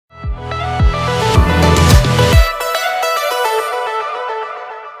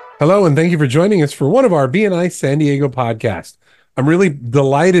Hello, and thank you for joining us for one of our BNI San Diego podcasts. I'm really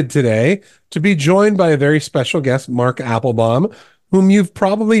delighted today to be joined by a very special guest, Mark Applebaum, whom you've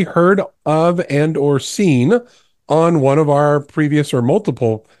probably heard of and or seen on one of our previous or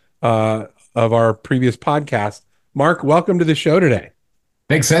multiple of our previous podcasts. Mark, welcome to the show today.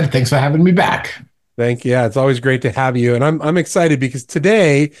 Thanks, Ed. Thanks for having me back. Thank you. Yeah, it's always great to have you. And I'm excited because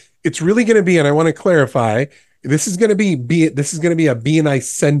today it's really going to be, and I want to clarify, this is going to be a BNI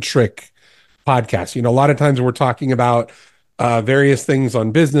centric podcast. You know, a lot of times we're talking about various things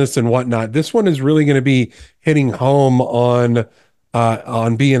on business and whatnot. This one is really going to be hitting home on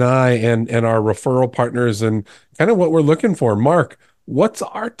BNI and our referral partners and kind of what we're looking for. Mark, what's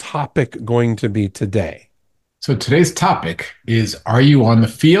our topic going to be today? So today's topic is, are you on the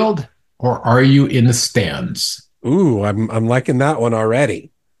field or are you in the stands? Ooh, I'm liking that one already.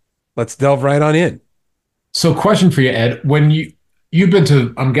 Let's delve right on in. So question for you, Ed, when you've been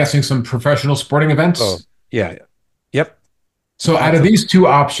to, I'm guessing, some professional sporting events. Oh, yeah. Yep. So out of these two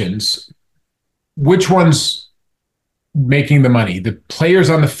options, which one's making the money? The players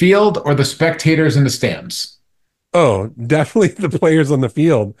on the field or the spectators in the stands? Oh, definitely the players on the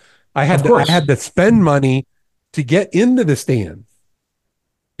field. I Of had course. to spend money to get into the stand.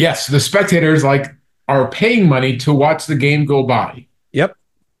 Yes, the spectators are paying money to watch the game go by. Yep.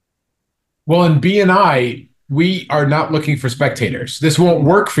 Well, in BNI, we are not looking for spectators. This won't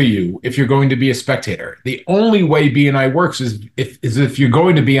work for you if you're going to be a spectator. The only way BNI works is if you're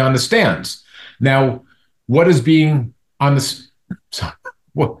going to be on the stands. Now, what is being on the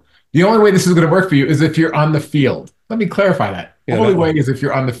well, the only way this is going to work for you is if you're on the field. Let me clarify that. The Yeah, only that way one. is if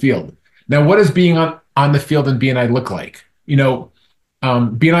you're on the field. Now, what does being on the field in BNI look like?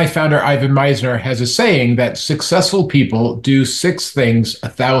 BNI founder Ivan Misner has a saying that successful people do six things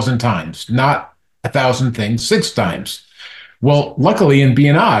 1,000 times, not 1,000 things six times. Well, luckily in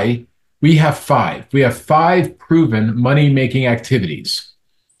BNI, we have five. We have five proven money-making activities.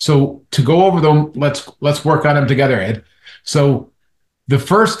 So to go over them, let's work on them together, Ed. So the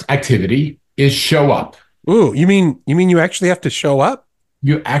first activity is show up. Ooh, you mean you actually have to show up?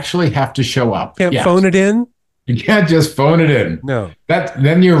 You actually have to show up. Can't Yes. phone it in? You can't just phone it in. No.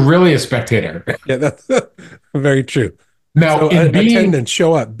 Then you're really a spectator. Yeah, that's very true. Now, So in being attendance,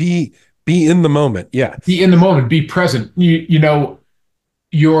 show up, be in the moment. be Yes. in the moment, be present.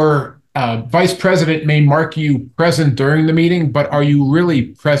 Your vice president may mark you present during the meeting, but are you really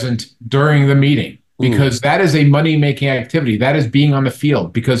present during the meeting? Mm. Because that is a money-making activity. That is being on the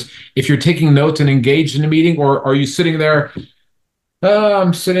field. Because if you're taking notes and engaged in a meeting, or are you sitting there? Oh,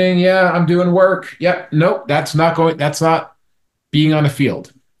 I'm sitting. Yeah, I'm doing work. Yeah, nope, that's not being on the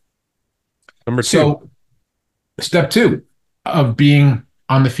field. Number two. So step two of being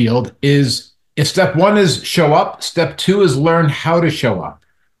on the field is, if step one is show up, step two is learn how to show up,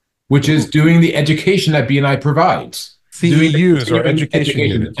 which is doing the education that BNI provides, doing the CEUs or continuing education education.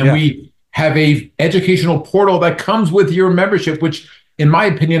 units. And Yeah. we have a educational portal that comes with your membership, which in my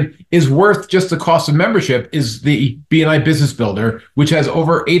opinion is worth just the cost of membership, is the BNI Business Builder, which has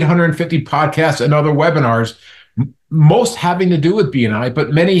over 850 podcasts and other webinars, most having to do with BNI,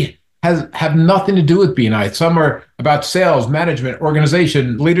 but many have nothing to do with BNI. Some are about sales, management,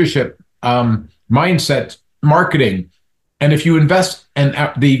 organization, leadership, mindset, marketing. And if you invest, and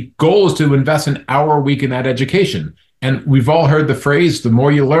the goal is to invest an hour a week in that education. And we've all heard the phrase, the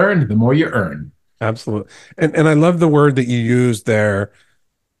more you learn, the more you earn. Absolutely. And I love the word that you used there,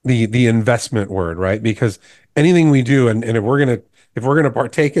 the investment word, right? Because anything we do, and if we're gonna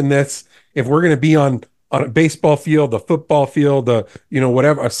partake in this, if we're gonna be on a baseball field, a football field,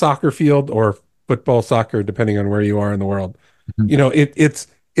 whatever, a soccer field or football, soccer, depending on where you are in the world, Mhm.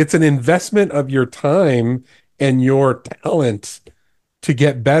 it's an investment of your time and your talent to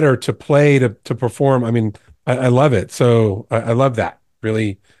get better, to play, to perform. I mean, I love it. So I love that,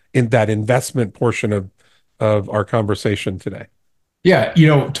 really, in that investment portion of our conversation today. Yeah,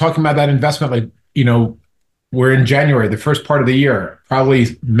 talking about that investment, we're in January, the first part of the year.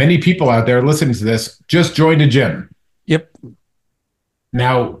 Probably many people out there listening to this just joined a gym. Yep.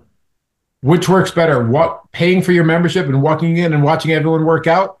 Now, which works better? What, paying for your membership and walking in and watching everyone work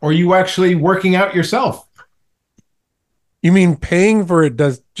out, or you actually working out yourself? You mean paying for it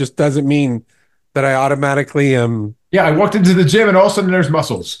doesn't mean that I automatically am. Yeah, I walked into the gym and all of a sudden there's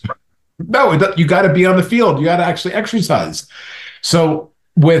muscles. No, you got to be on the field. You got to actually exercise. So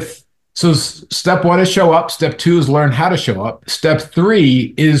step one is show up. Step two is learn how to show up. Step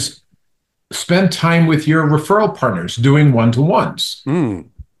three is spend time with your referral partners doing one-to-ones. Hmm.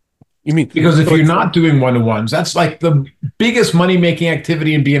 You mean Because if so you're it's not doing one-to-ones, that's like the biggest money-making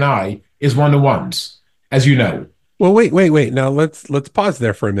activity in BNI is one-to-ones, as you know. Well, wait. Now let's pause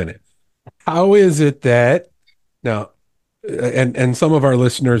there for a minute. How is it that now, and some of our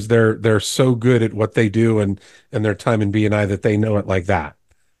listeners, they're so good at what they do and their time in BNI that they know it like that.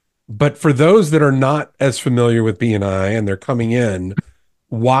 But for those that are not as familiar with BNI and they're coming in,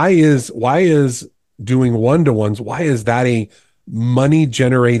 why is doing one-to-ones, why is that a money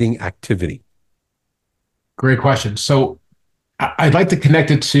generating activity? Great question. So I'd like to connect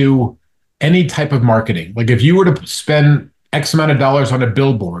it to any type of marketing. Like if you were to spend X amount of dollars on a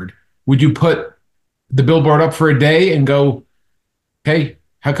billboard, would you put the billboard up for a day and go, hey,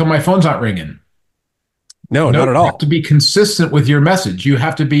 how come my phone's not ringing? No, No, not at you have to all. be consistent with your message.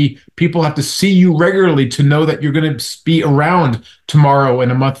 People have to see you regularly to know that you're going to be around tomorrow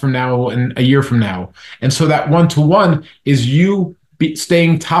and a month from now and a year from now. And so that one-to-one is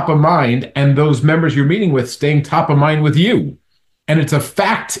staying top of mind and those members you're meeting with staying top of mind with you. And it's a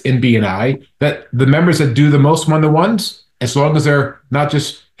fact in BNI that the members that do the most one-to-ones, as long as they're not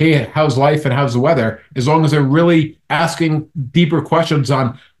just, hey, how's life and how's the weather, as long as they're really asking deeper questions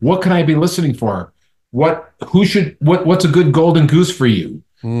on what can I be listening for? What's a good golden goose for you?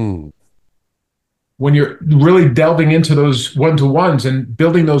 Hmm. When you're really delving into those one-to-ones and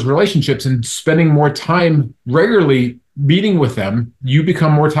building those relationships and spending more time regularly meeting with them, you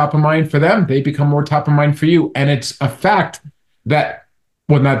become more top of mind for them. They become more top of mind for you. And it's a fact that,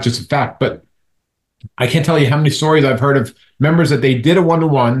 well, not just a fact, but I can't tell you how many stories I've heard of members that they did a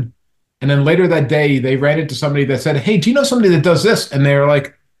one-to-one, and then later that day they ran into somebody that said, hey, do you know somebody that does this? And they're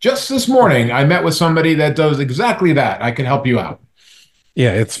like, just this morning, I met with somebody that does exactly that. I could help you out.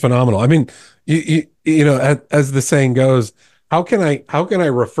 Yeah, it's phenomenal. I mean, you know, as the saying goes, how can I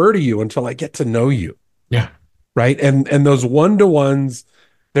refer to you until I get to know you? Yeah. Right. And those one-to-ones,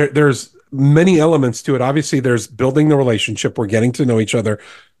 there's many elements to it. Obviously, there's building the relationship. We're getting to know each other.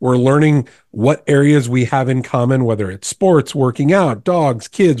 We're learning what areas we have in common, whether it's sports, working out, dogs,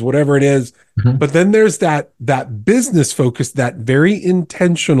 kids, whatever it is. Mhm. But then there's that business focus, that very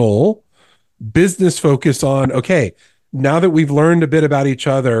intentional business focus on, okay, now that we've learned a bit about each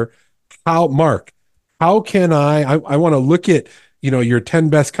other, Mark, how can I want to look at, your 10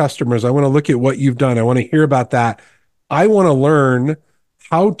 best customers. I want to look at what you've done. I want to hear about that. I want to learn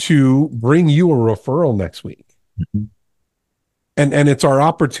how to bring you a referral next week. Mhm. And it's our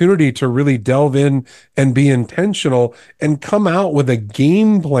opportunity to really delve in and be intentional and come out with a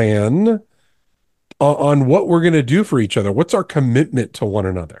game plan on what we're going to do for each other. What's our commitment to one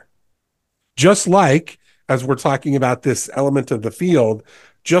another? Just like, as we're talking about this element of the field,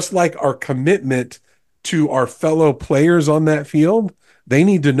 just like our commitment to our fellow players on that field, they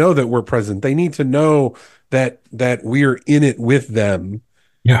need to know that we're present. They need to know that we're in it with them.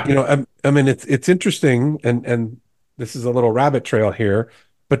 Yeah. I mean, it's interesting, and this is a little rabbit trail here,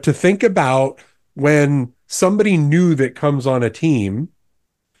 but to think about when somebody new that comes on a team,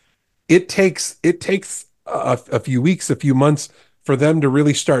 it takes a few weeks, a few months for them to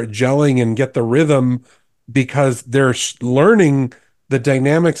really start gelling and get the rhythm because they're learning the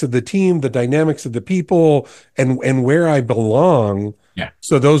dynamics of the team, the dynamics of the people, and where I belong. Yeah.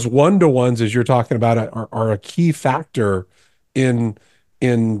 So those one-to-ones, as you're talking about, are a key factor in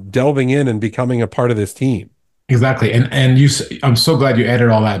delving in and becoming a part of this team. Exactly. I'm so glad you added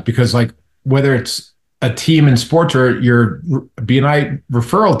all that because like whether it's a team in sports or your BNI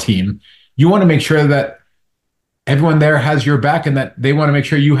referral team, you want to make sure that everyone there has your back and that they want to make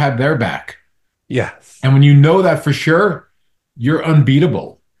sure you have their back. Yes. And when you know that for sure, you're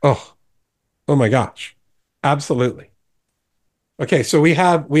unbeatable. Oh, oh my gosh. Absolutely. Okay, so we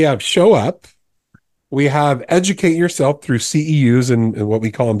have show up. We have educate yourself through CEUs and what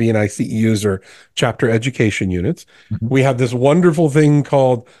we call them BNI CEUs or chapter education units. Mhm. We have this wonderful thing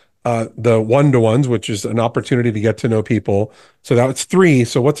called the one-to-ones, which is an opportunity to get to know people. So that's three.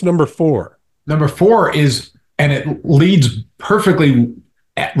 So what's number four? Number four is, and it leads perfectly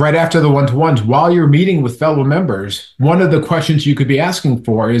right after the one-to-ones, while you're meeting with fellow members, one of the questions you could be asking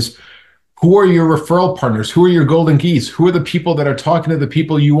for is, who are your referral partners? Who are your golden geese? Who are the people that are talking to the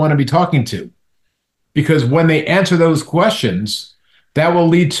people you want to be talking to? Because when they answer those questions, that will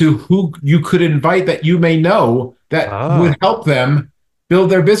lead to who you could invite that you may know that Ah, would help them build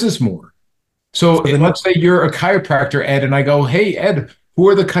their business more. So so the let's say you're a chiropractor, Ed, and I go, hey, Ed, who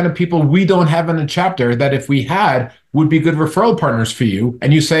are the kind of people we don't have in a chapter that if we had would be good referral partners for you?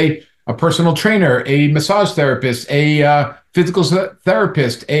 And you say a personal trainer, a massage therapist, a physical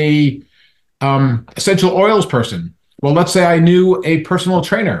therapist, a essential oils person. Well, let's say I knew a personal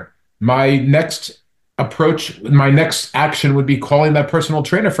trainer. My next my next action would be calling that personal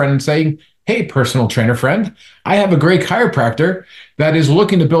trainer friend and saying, hey, personal trainer friend, I have a great chiropractor that is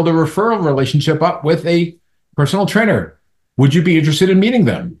looking to build a referral relationship up with a personal trainer. Would you be interested in meeting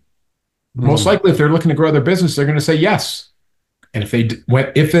them? Most Mm. likely, if they're looking to grow their business, they're going to say yes. And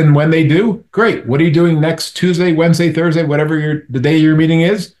if and when they do, great. What are you doing next Tuesday, Wednesday, Thursday, whatever the day your meeting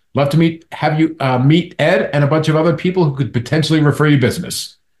is? Love to have you meet Ed and a bunch of other people who could potentially refer you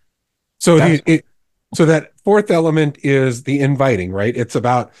business. So That's so that fourth element is the inviting, right? It's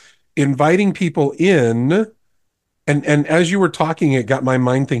about inviting people in. And as you were talking, it got my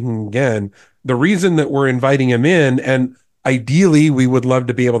mind thinking again. The reason that we're inviting them in, and ideally we would love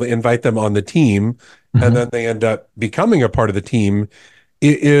to be able to invite them on the team, and Mhm. then they end up becoming a part of the team,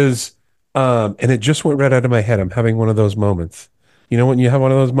 it is and it just went right out of my head. I'm having one of those moments. You know when you have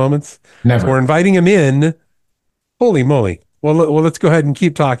one of those moments? So we're Never. inviting them in. Holy moly. Well, let's go ahead and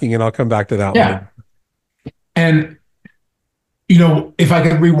keep talking and I'll come back to that one. Yeah. And, if I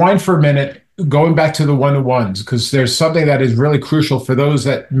could rewind for a minute, going back to the one-to-ones, because there's something that is really crucial for those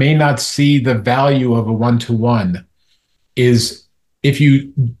that may not see the value of a one-to-one, is if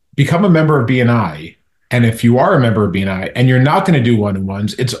you become a member of BNI, and if you are a member of BNI and you're not going to do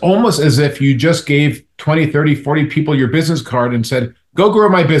one-on-ones, it's almost as if you just gave 20, 30, 40 people your business card and said, go grow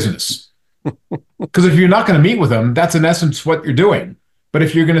my business. Because if you're not going to meet with them, that's in essence what you're doing. But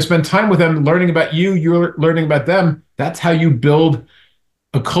if you're going to spend time with them, learning about you, you're learning about them, that's how you build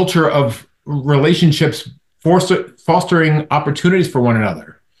a culture of relationships, fostering opportunities for one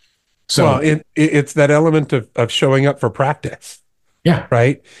another. Well, So, it's that element of showing up for practice, yeah.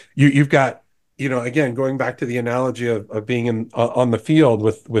 right? You've got, again, going back to the analogy of being on the field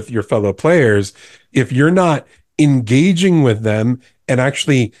with your fellow players, if you're not engaging with them and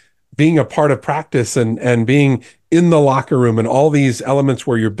actually being a part of practice and being in the locker room and all these elements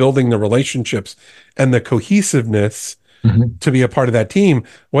where you're building the relationships and the cohesiveness Mhm. to be a part of that team,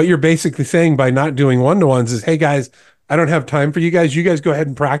 what you're basically saying by not doing one-to-ones is, hey guys, I don't have time for you guys. You guys go ahead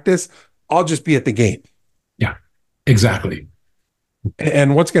and practice. I'll just be at the game. Yeah, exactly.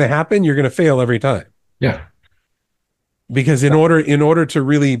 And what's going to happen? You're going to fail every time. Yeah. Because in order to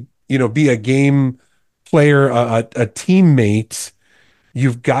really, be a game player, a teammate,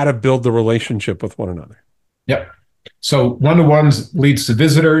 you've got to build the relationship with one another. Yep. So one-to-ones leads to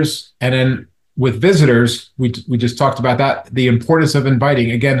visitors. And then with visitors, we just talked about that, the importance of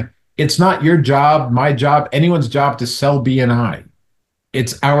inviting. Again, it's not your job, my job, anyone's job to sell BNI.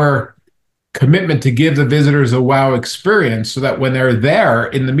 It's our commitment to give the visitors a wow experience so that when they're there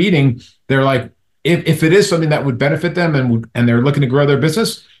in the meeting, they're like, if it is something that would benefit them and they're looking to grow their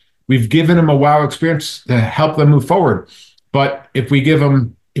business, we've given them a wow experience to help them move forward. But if we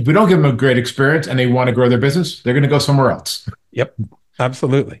don't give them a great experience and they want to grow their business, they're going to go somewhere else. Yep,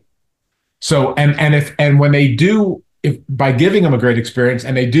 absolutely. So and when they do, if by giving them a great experience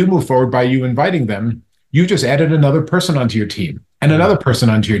and they do move forward by you inviting them, you just added another person onto your team and another person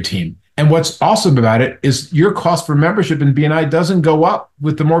onto your team. And what's awesome about it is your cost for membership in BNI doesn't go up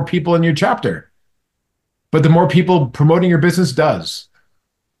with the more people in your chapter, but the more people promoting your business does.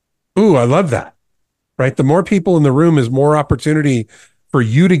 Ooh, I love that. Right? The more people in the room is more opportunity for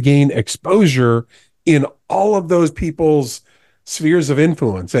you to gain exposure in all of those people's spheres of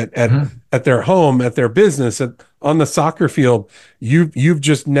influence Mhm. at their home, at their business, on the soccer field. You've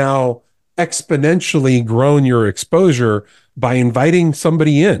just now exponentially grown your exposure by inviting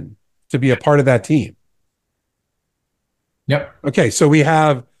somebody in to be a part of that team. Yep. Okay, so we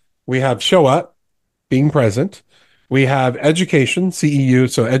have show up, being present. We have education, CEU,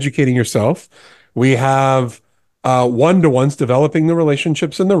 so educating yourself. We have one-to-ones, developing the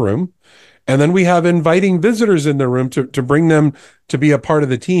relationships in the room. And then we have inviting visitors in the room to bring them to be a part of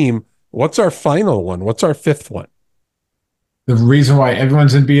the team. What's our final one? What's our fifth one? The reason why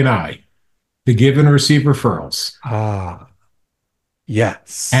everyone's in BNI, to give and receive referrals. Ah,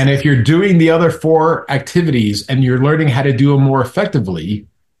 yes. And if you're doing the other four activities and you're learning how to do them more effectively,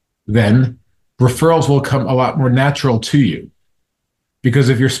 then referrals will come a lot more natural to you. Because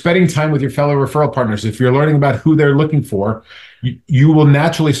if you're spending time with your fellow referral partners, if you're learning about who they're looking for, you will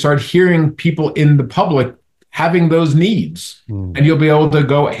naturally start hearing people in the public having those needs. Mm. And you'll be able to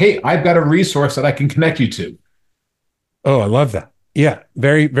go, hey, I've got a resource that I can connect you to. Oh, I love that. Yeah,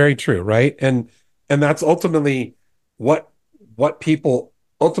 very, very true, right? And that's ultimately what people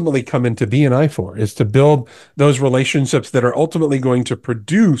ultimately come into BNI for, is to build those relationships that are ultimately going to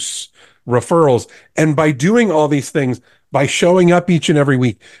produce referrals. And by doing all these things, by showing up each and every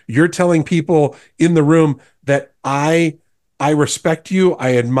week, you're telling people in the room that I respect you,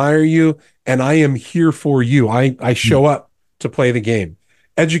 I admire you, and I am here for you. I show up to play the game.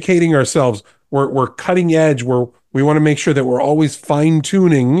 Educating ourselves. we're cutting edge. We want to make sure that we're always fine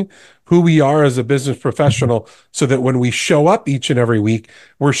tuning who we are as a business professional so that when we show up each and every week,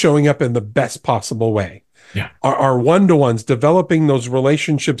 we're showing up in the best possible way. Yeah. Our one-to-ones, developing those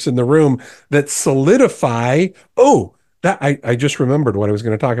relationships in the room that solidify. Oh, that I just remembered what I was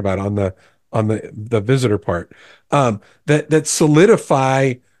going to talk about on the visitor part. That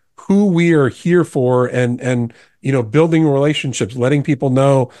solidify who we are here for, and building relationships, letting people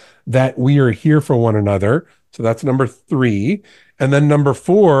know that we are here for one another. So that's number 3. And then number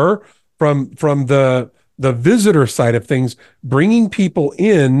 4, from the visitor side of things, bringing people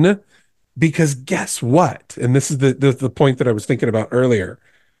in, because guess what? And this is the point that I was thinking about earlier.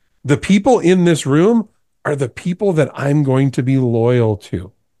 The people in this room are the people that I'm going to be loyal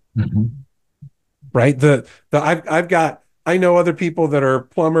to. Mm-hmm. Right? I know other people that are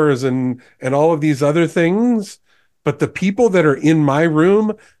plumbers and all of these other things, but the people that are in my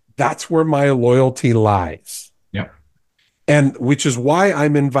room, that's where my loyalty lies. Yeah. And which is why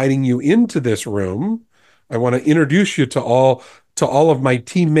I'm inviting you into this room. I want to introduce you to all of my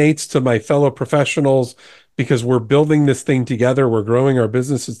teammates, to my fellow professionals, because we're building this thing together. We're growing our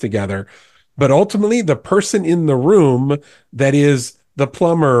businesses together. But ultimately, the person in the room that is the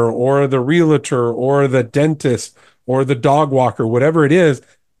plumber or the realtor or the dentist or the dog walker, whatever it is,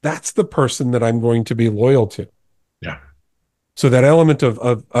 that's the person that I'm going to be loyal to. Yeah. So that element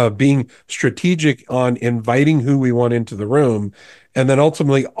of being strategic on inviting who we want into the room, and then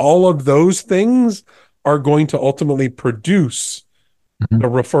ultimately all of those things are going to ultimately produce the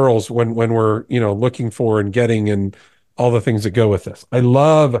referrals when we're looking for and getting, and all the things that go with this. I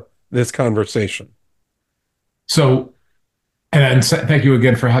love this conversation. So, and thank you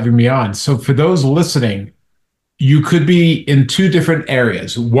again for having me on. So for those listening, you could be in 2 different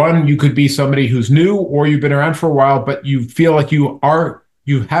areas. One, you could be somebody who's new, or you've been around for a while, but you feel like you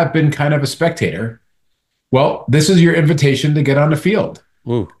have been kind of a spectator. Well, this is your invitation to get on the field.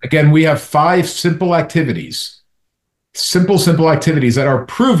 Ooh. Again, we have 5 simple activities that are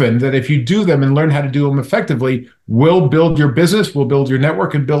proven that if you do them and learn how to do them effectively, will build your business, will build your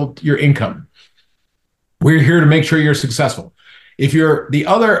network, and build your income. We're here to make sure you're successful. If you're the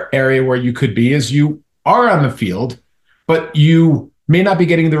other area where you could be is you are on the field, but you may not be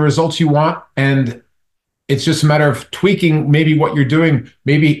getting the results you want, and it's just a matter of tweaking maybe what you're doing,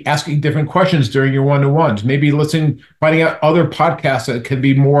 maybe asking different questions during your one-to-ones, maybe finding out other podcasts that can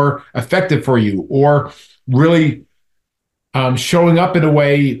be more effective for you, or really showing up in a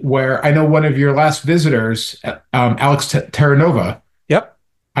way where, I know one of your last visitors, Alex Terranova. Yep.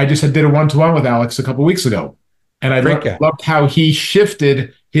 I just did a one-to-one with Alex a couple of weeks ago. And I loved how he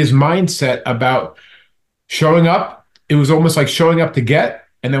shifted his mindset about showing up. It was almost like showing up to get.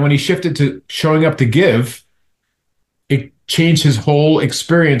 And then when he shifted to showing up to give, it changed his whole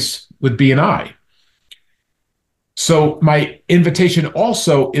experience with BNI. So my invitation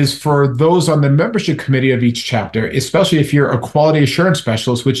also is for those on the membership committee of each chapter, especially if you're a quality assurance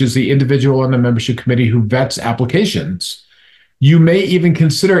specialist, which is the individual on the membership committee who vets applications. You may even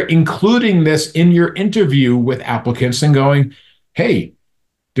consider including this in your interview with applicants and going, hey,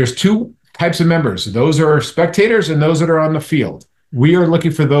 there's 2 types of members. Those are spectators and those that are on the field. We are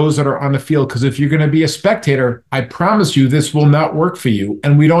looking for those that are on the field, because if you're going to be a spectator, I promise you this will not work for you.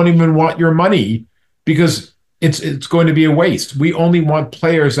 And we don't even want your money, because it's going to be a waste. We only want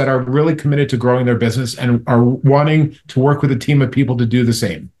players that are really committed to growing their business and are wanting to work with a team of people to do the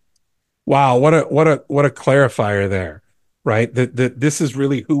same. Wow, what a clarifier there, right? That this is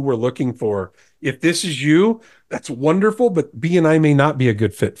really who we're looking for. If this is you, that's wonderful, but BNI may not be a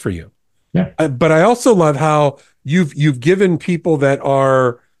good fit for you. Yeah. But I also love how you've given people that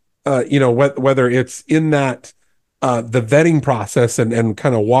are, whether it's in that the vetting process and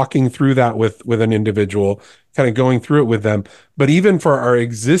kind of walking through that with an individual, kind of going through it with them. But even for our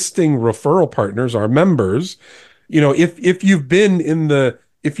existing referral partners, our members, if you've been in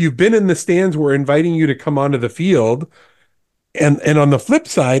the stands, we're inviting you to come onto the field. And on the flip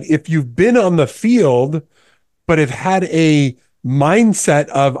side, if you've been on the field, but have had a mindset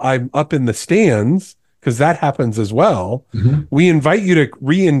of I'm up in the stands, because that happens as well, we invite you to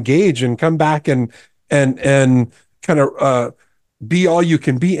re-engage and come back and kind of be all you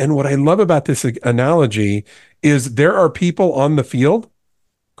can be. And what I love about this analogy is there are people on the field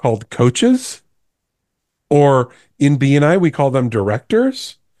called coaches, or in BNI, we call them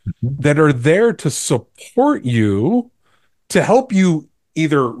directors, that are there to support you, to help you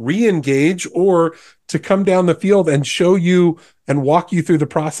either re-engage or to come down the field and show you and walk you through the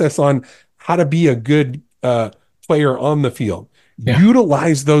process on how to be a good player on the field. Yeah.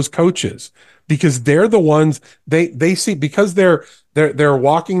 Utilize those coaches because they're the ones they see, because they're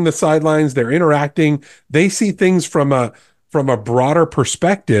walking the sidelines, they're interacting, they see things from a broader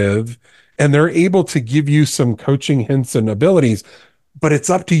perspective, and they're able to give you some coaching hints and abilities. But it's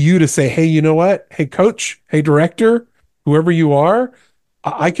up to you to say, hey, you know what? Hey, coach, hey, director, whoever you are,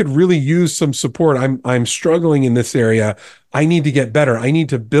 I could really use some support. I'm struggling in this area. I need to get better. I need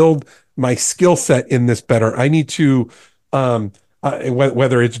to build my skill set in this better. I need to,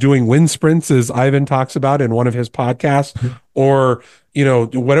 whether it's doing wind sprints, as Ivan talks about in one of his podcasts, or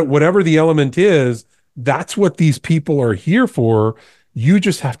whatever the element is, that's what these people are here for. You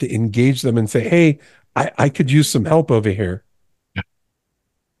just have to engage them and say, hey, I could use some help over here.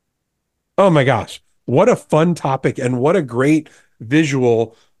 Oh my gosh, what a fun topic and what a great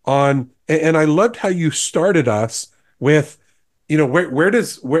visual on. And I loved how you started us with, where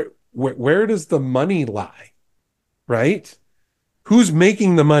does the money lie, right? Who's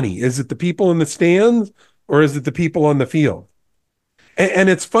making the money? Is it the people in the stands or is it the people on the field? And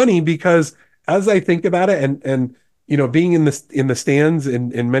it's funny because as I think about it, and being in the stands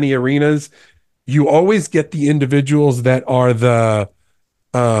in many arenas, you always get the individuals that are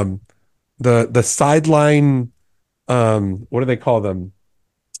um the sideline, what do they call them?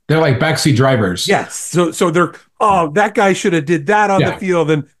 They're like backseat drivers. Yes. So they're, oh, that guy should have did that on the field.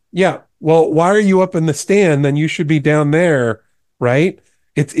 And yeah, well, why are you up in the stand? Then you should be down there, right?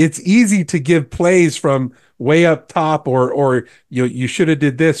 It's easy to give plays from way up top, or you should have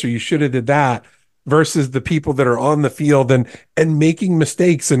did this or you should have did that, versus the people that are on the field and making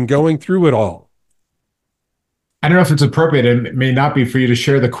mistakes and going through it all. I don't know if it's appropriate, and it may not be for you to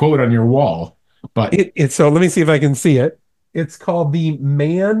share the quote on your wall, but so let me see if I can see it. It's called the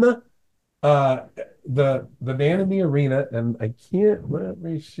man, the man in the arena, and I can't. Let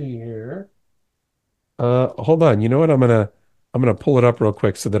me see here. Hold on. You know what? I'm gonna pull it up real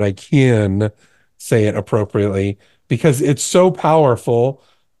quick so that I can say it appropriately because it's so powerful.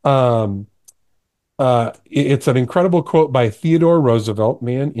 It's an incredible quote by Theodore Roosevelt,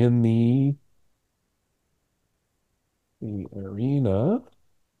 man in the arena,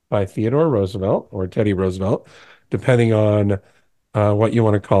 by Theodore Roosevelt or Teddy Roosevelt, depending on what you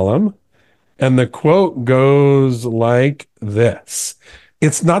want to call him. And the quote goes like this: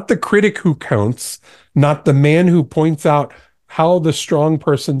 It's not the critic who counts, not the man who points out how the strong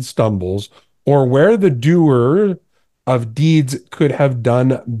person stumbles or where the doer of deeds could have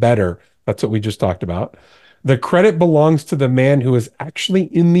done better. That's what we just talked about. The credit belongs to the man who is actually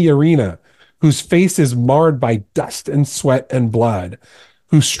in the arena, whose face is marred by dust and sweat and blood,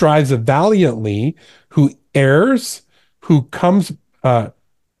 who strives valiantly, who errs, who comes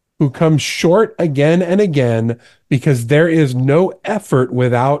short again and again, because there is no effort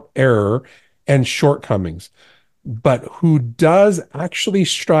without error and shortcomings, but who does actually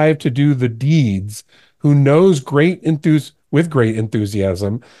strive to do the deeds, who knows with great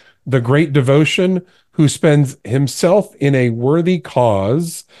enthusiasm, the great devotion, who spends himself in a worthy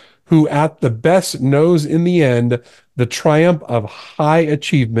cause, who at the best knows in the end the triumph of high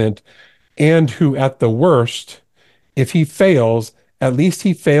achievement, and who at the worst, if he fails, at least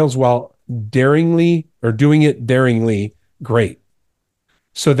he fails while daringly or doing it daringly great,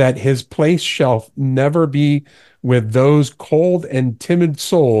 so that his place shall never be with those cold and timid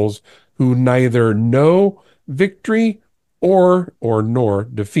souls who neither know victory or nor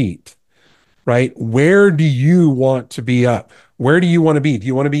defeat. Right? Where do you want to be up? Where do you want to be? Do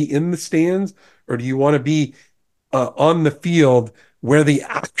you want to be in the stands, or do you want to be on the field where the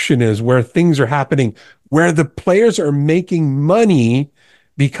action is, where things are happening, where the players are making money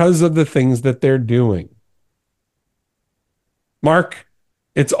because of the things that they're doing? Mark,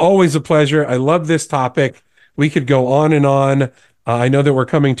 it's always a pleasure. I love this topic. We could go on and on. I know that we're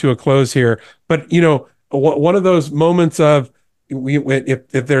coming to a close here, but one of those moments of,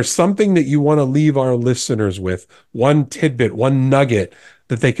 if there's something that you want to leave our listeners with, one tidbit, one nugget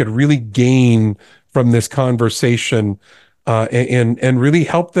that they could really gain from this conversation, and really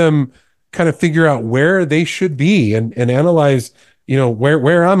help them kind of figure out where they should be and analyze,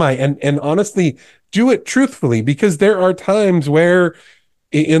 where am I? And honestly, do it truthfully, because there are times where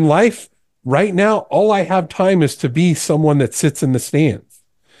in life right now, all I have time is to be someone that sits in the stands,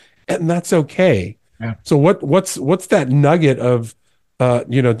 and that's okay. Yeah. So what's that nugget of,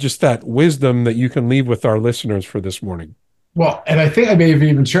 just that wisdom that you can leave with our listeners for this morning? Well, and I think I may have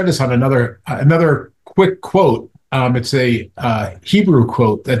even shared this on another quick quote. It's a Hebrew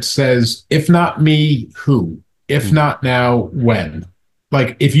quote that says, "If not me, who? If not now, when?"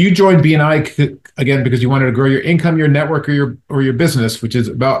 Like, if you joined BNI again because you wanted to grow your income, your network, or your business, which is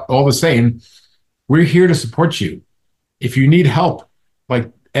about all the same, we're here to support you. If you need help,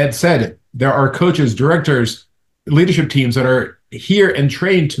 like Ed said, there are coaches, directors, leadership teams that are here and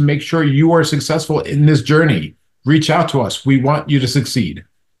trained to make sure you are successful in this journey. Reach out to us. We want you to succeed.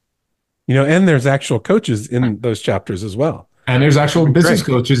 And there's actual coaches in those chapters as well. And there's actual business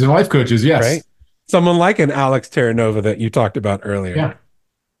coaches and life coaches. Yes. Right. Someone like an Alex Terranova that you talked about earlier.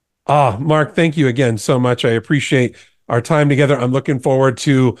 Yeah. Mark, thank you again so much. I appreciate our time together. I'm looking forward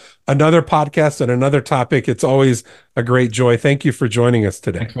to another podcast and another topic. It's always a great joy. Thank you for joining us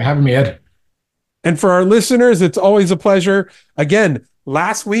today. Thanks for having me, Ed. And for our listeners, it's always a pleasure. Again,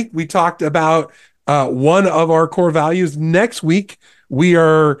 last week we talked about one of our core values. Next week, we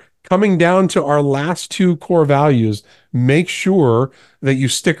are coming down to our last two core values. Make sure that you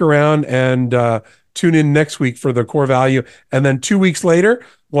stick around and tune in next week for the core value. And then 2 weeks later,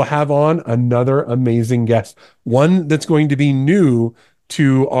 we'll have on another amazing guest, one that's going to be new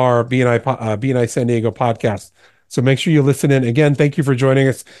to our BNI San Diego podcast. So make sure you listen in. Again, thank you for joining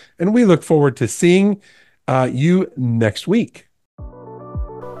us. And we look forward to seeing you next week.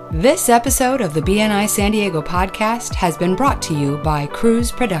 This episode of the BNI San Diego podcast has been brought to you by Cruise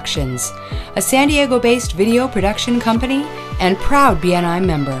Productions, a San Diego-based video production company and proud BNI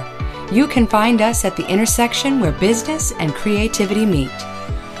member. You can find us at the intersection where business and creativity meet,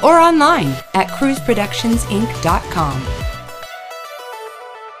 or online at cruiseproductionsinc.com.